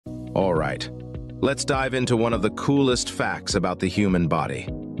All right, let's dive into one of the coolest facts about the human body.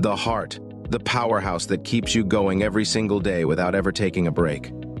 The heart, the powerhouse that keeps you going every single day without ever taking a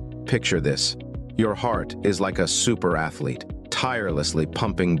break. Picture this. Your heart is like a super athlete, tirelessly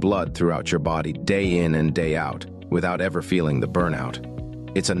pumping blood throughout your body day in and day out, without ever feeling the burnout.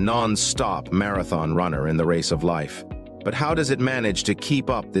 It's a non-stop marathon runner in the race of life. But how does it manage to keep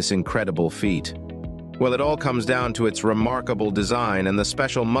up this incredible feat? Well, it all comes down to its remarkable design and the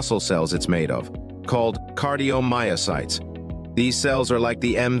special muscle cells it's made of, called cardiomyocytes. These cells are like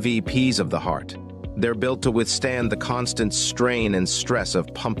the MVPs of the heart. They're built to withstand the constant strain and stress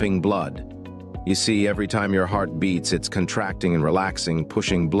of pumping blood. You see, every time your heart beats, it's contracting and relaxing,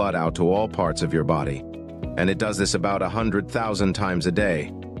 pushing blood out to all parts of your body. And it does this about 100,000 times a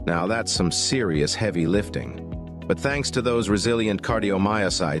day. Now, that's some serious heavy lifting. But thanks to those resilient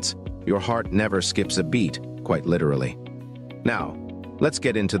cardiomyocytes, your heart never skips a beat, quite literally. Now, let's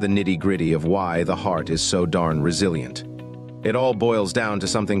get into the nitty-gritty of why the heart is so darn resilient. It all boils down to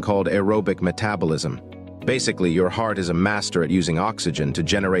something called aerobic metabolism. Basically, your heart is a master at using oxygen to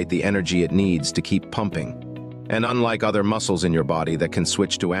generate the energy it needs to keep pumping. And unlike other muscles in your body that can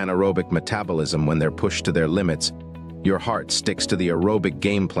switch to anaerobic metabolism when they're pushed to their limits, your heart sticks to the aerobic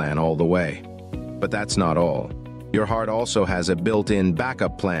game plan all the way. But that's not all. Your heart also has a built-in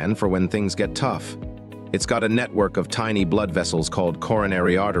backup plan for when things get tough. It's got a network of tiny blood vessels called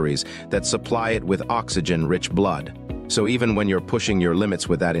coronary arteries that supply it with oxygen-rich blood. So even when you're pushing your limits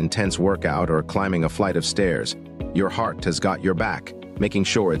with that intense workout or climbing a flight of stairs, your heart has got your back, making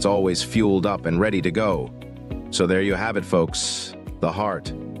sure it's always fueled up and ready to go. So there you have it, folks. The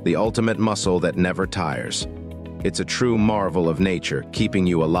heart, the ultimate muscle that never tires. It's a true marvel of nature, keeping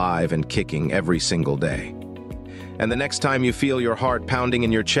you alive and kicking every single day. And the next time you feel your heart pounding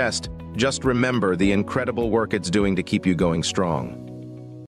in your chest, just remember the incredible work it's doing to keep you going strong.